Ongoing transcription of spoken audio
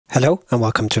Hello and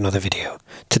welcome to another video.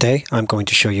 Today I'm going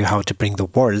to show you how to bring the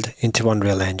world into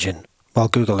Unreal Engine, well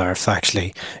Google Earth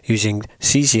actually, using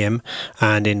Cesium,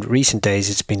 and in recent days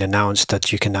it's been announced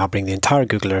that you can now bring the entire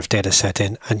Google Earth dataset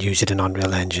in and use it in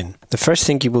Unreal Engine. The first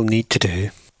thing you will need to do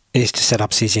is to set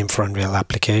up Cesium for Unreal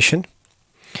application.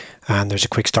 And there's a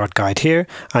quick start guide here,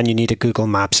 and you need a Google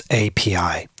Maps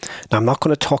API. Now I'm not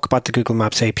going to talk about the Google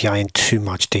Maps API in too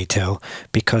much detail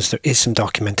because there is some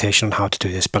documentation on how to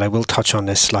do this, but I will touch on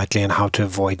this slightly and how to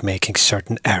avoid making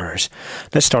certain errors.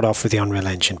 Let's start off with the Unreal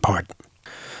Engine part.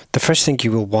 The first thing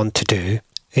you will want to do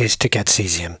is to get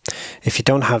Cesium. If you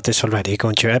don't have this already, go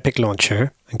into your Epic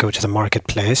Launcher and go to the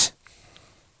Marketplace.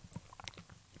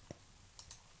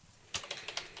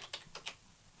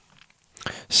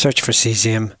 Search for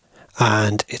Cesium.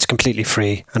 And it's completely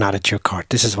free and add it to your cart.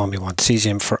 This is the one we want,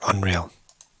 Cesium for Unreal.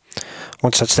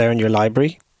 Once that's there in your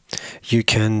library, you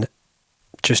can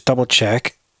just double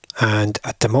check, and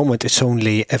at the moment it's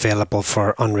only available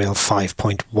for Unreal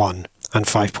 5.1 and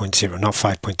 5.0, not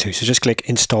 5.2. So just click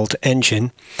Install to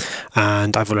Engine,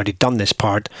 and I've already done this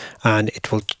part, and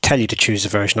it will tell you to choose the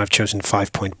version. I've chosen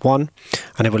 5.1,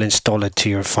 and it will install it to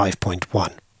your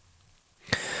 5.1.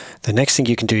 The next thing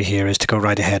you can do here is to go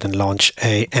right ahead and launch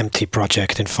a empty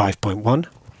project in 5.1.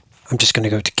 I'm just going to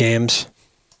go to Games,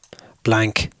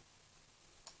 Blank,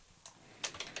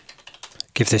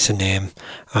 give this a name,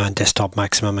 and Desktop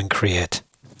Maximum, and create.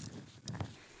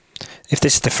 If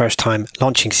this is the first time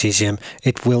launching Cesium,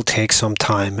 it will take some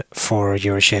time for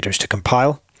your shaders to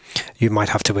compile. You might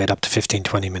have to wait up to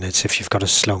 15-20 minutes if you've got a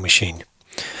slow machine.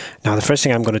 Now the first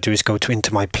thing I'm going to do is go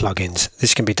into my plugins.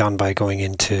 This can be done by going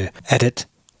into Edit,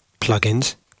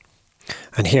 Plugins,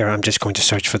 and here I'm just going to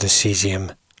search for the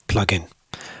Cesium plugin.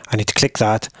 I need to click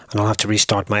that, and I'll have to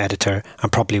restart my editor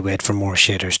and probably wait for more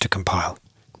shaders to compile.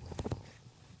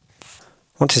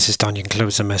 Once this is done, you can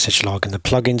close the message log in the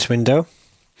plugins window,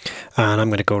 and I'm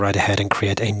going to go right ahead and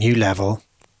create a new level,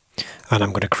 and I'm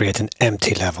going to create an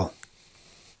empty level.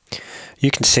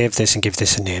 You can save this and give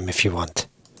this a name if you want.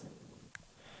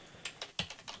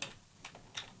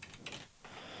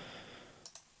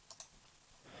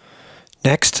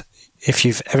 Next,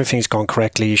 if everything's gone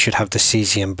correctly, you should have the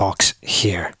Cesium box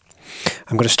here.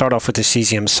 I'm going to start off with the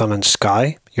Cesium Sun and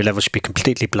Sky. Your level should be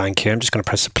completely blank here. I'm just going to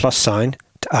press the plus sign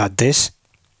to add this.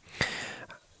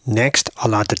 Next,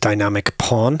 I'll add the dynamic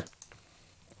pawn.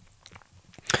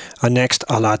 And next,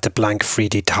 I'll add the blank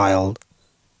 3D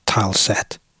tile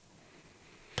set.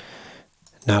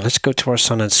 Now let's go to our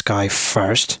Sun and Sky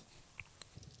first.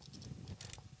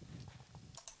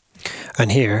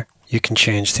 And here, you can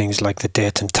change things like the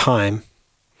date and time,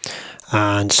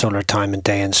 and solar time and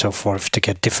day and so forth, to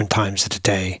get different times of the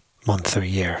day, month or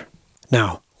year.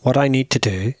 Now, what I need to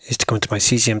do is to go into my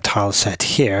Cesium tile set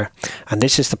here, and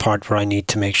this is the part where I need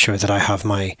to make sure that I have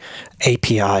my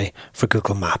API for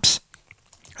Google Maps.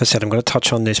 As I said, I'm going to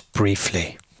touch on this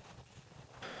briefly.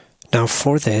 Now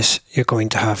for this, you're going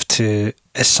to have to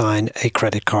assign a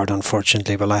credit card,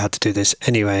 unfortunately. Well, I had to do this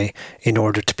anyway in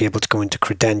order to be able to go into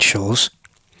credentials.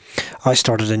 I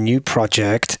started a new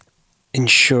project,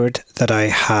 ensured that I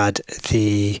had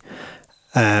the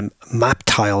map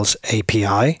tiles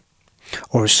API,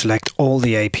 or select all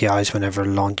the APIs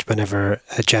whenever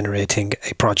generating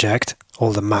a project,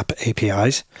 all the map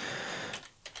APIs.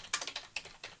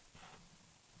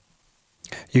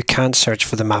 You can search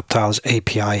for the map tiles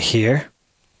API here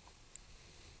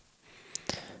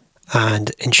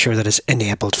and ensure that it's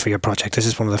enabled for your project. This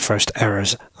is one of the first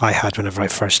errors I had whenever I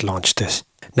first launched this.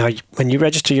 Now, when you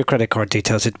register your credit card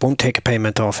details, it won't take a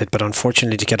payment off it, but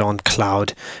unfortunately to get on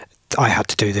cloud, I had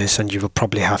to do this, and you will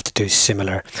probably have to do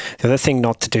similar. The other thing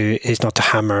not to do is not to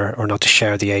hammer or not to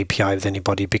share the API with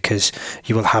anybody, because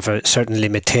you will have a certain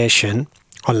limitation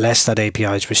unless that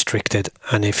API is restricted,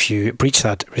 and if you breach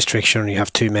that restriction or you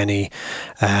have too much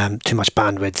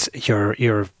bandwidth,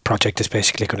 your project is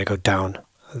basically going to go down.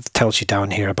 It tells you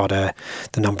down here about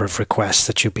the number of requests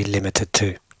that you'll be limited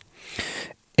to.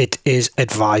 It is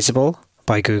advisable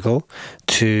by Google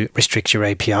to restrict your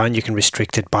API, and you can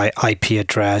restrict it by IP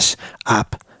address,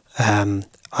 app,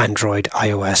 Android,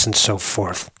 iOS, and so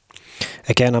forth.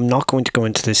 Again, I'm not going to go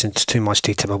into this into too much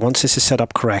detail, but once this is set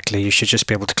up correctly, you should just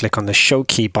be able to click on the Show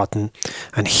Key button,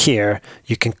 and here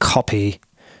you can copy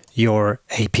your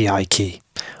API key.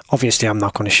 Obviously, I'm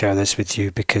not going to share this with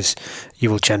you because you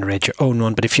will generate your own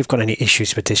one, but if you've got any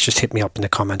issues with this, just hit me up in the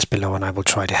comments below and I will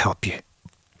try to help you.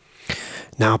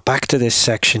 Now back to this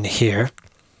section here,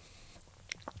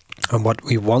 and what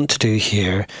we want to do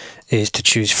here is to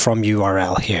choose from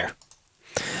URL here.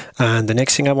 And the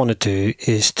next thing I want to do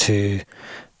is to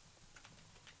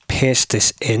paste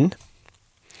this in,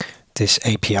 this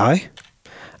API,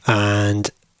 And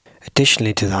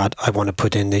additionally to that, I want to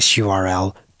put in this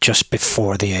URL just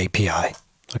before the API.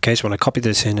 Okay, so when I copy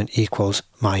this in, it equals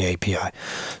my API.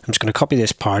 I'm just going to copy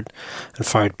this part and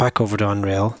fire it back over to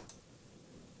Unreal.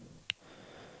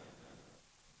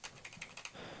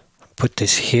 Put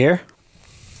this here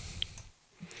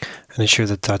and ensure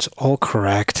that that's all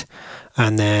correct.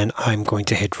 And then I'm going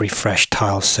to hit refresh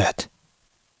tile set.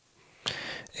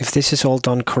 If this is all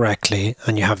done correctly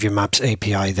and you have your Maps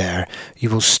API there, you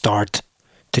will start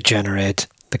to generate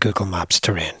the Google Maps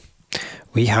terrain.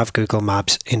 We have Google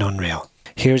Maps in Unreal.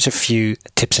 Here's a few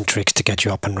tips and tricks to get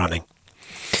you up and running.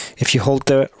 If you hold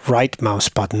the right mouse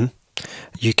button,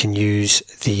 you can use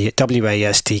the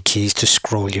WASD keys to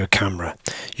scroll your camera.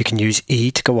 You can use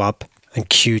E to go up and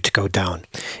Q to go down.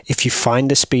 If you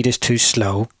find the speed is too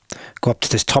slow, go up to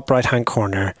this top right hand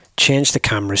corner, change the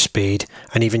camera speed,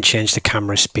 and even change the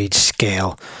camera speed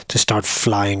scale to start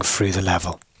flying through the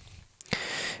level.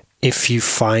 If you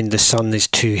find the sun is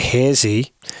too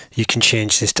hazy, you can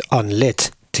change this to unlit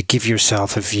to give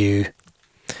yourself a view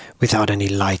without any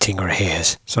lighting or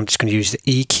haze. So I'm just going to use the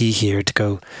E key here to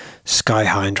go sky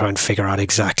high and try and figure out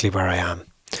exactly where I am.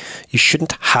 You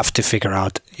shouldn't have to figure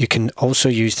out. You can also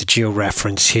use the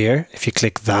georeference here. If you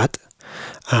click that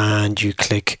and you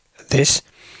click this,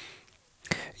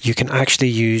 you can actually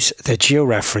use the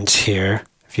georeference here.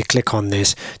 If you click on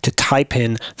this, to type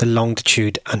in the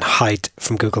longitude and height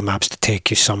from Google Maps to take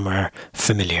you somewhere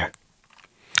familiar.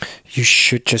 You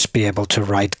should just be able to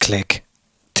right click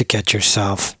to get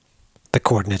yourself the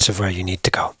coordinates of where you need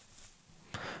to go.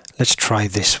 Let's try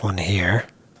this one here.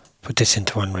 Put this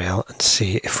into Unreal and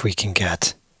see if we can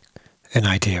get an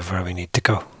idea of where we need to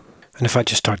go. And if I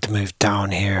just start to move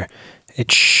down here,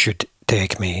 it should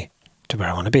take me to where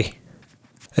I want to be.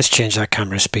 Let's change that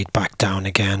camera speed back down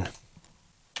again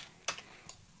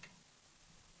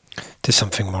to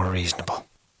something more reasonable.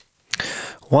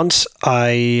 Once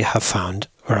I have found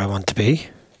where I want to be,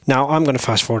 now I'm going to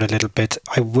fast forward a little bit.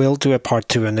 I will do a part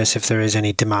 2 on this if there is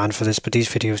any demand for this, but these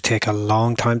videos take a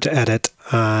long time to edit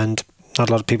and not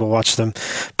a lot of people watch them.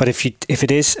 But if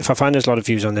I find there's a lot of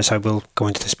views on this, I will go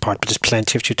into this part, but there's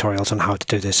plenty of tutorials on how to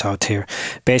do this out here.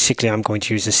 Basically, I'm going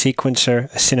to use a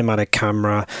sequencer, a cinematic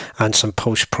camera, and some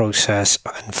post-process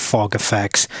and fog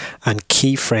effects, and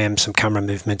keyframe some camera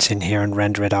movements in here and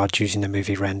render it out using the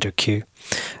movie render queue.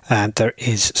 And there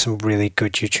is some really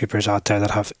good YouTubers out there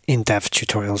that have in-depth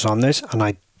tutorials on this, and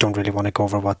I don't really want to go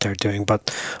over what they're doing, but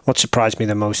what surprised me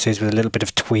the most is with a little bit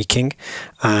of tweaking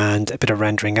and a bit of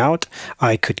rendering out,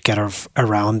 I could get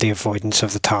around the avoidance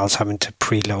of the tiles having to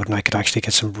preload, and I could actually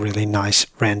get some really nice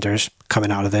renders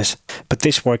coming out of this. But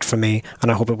this worked for me,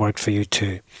 and I hope it worked for you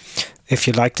too. If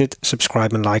you liked it,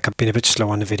 subscribe and like. I've been a bit slow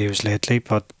on the videos lately,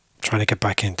 but trying to get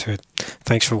back into it.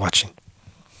 Thanks for watching.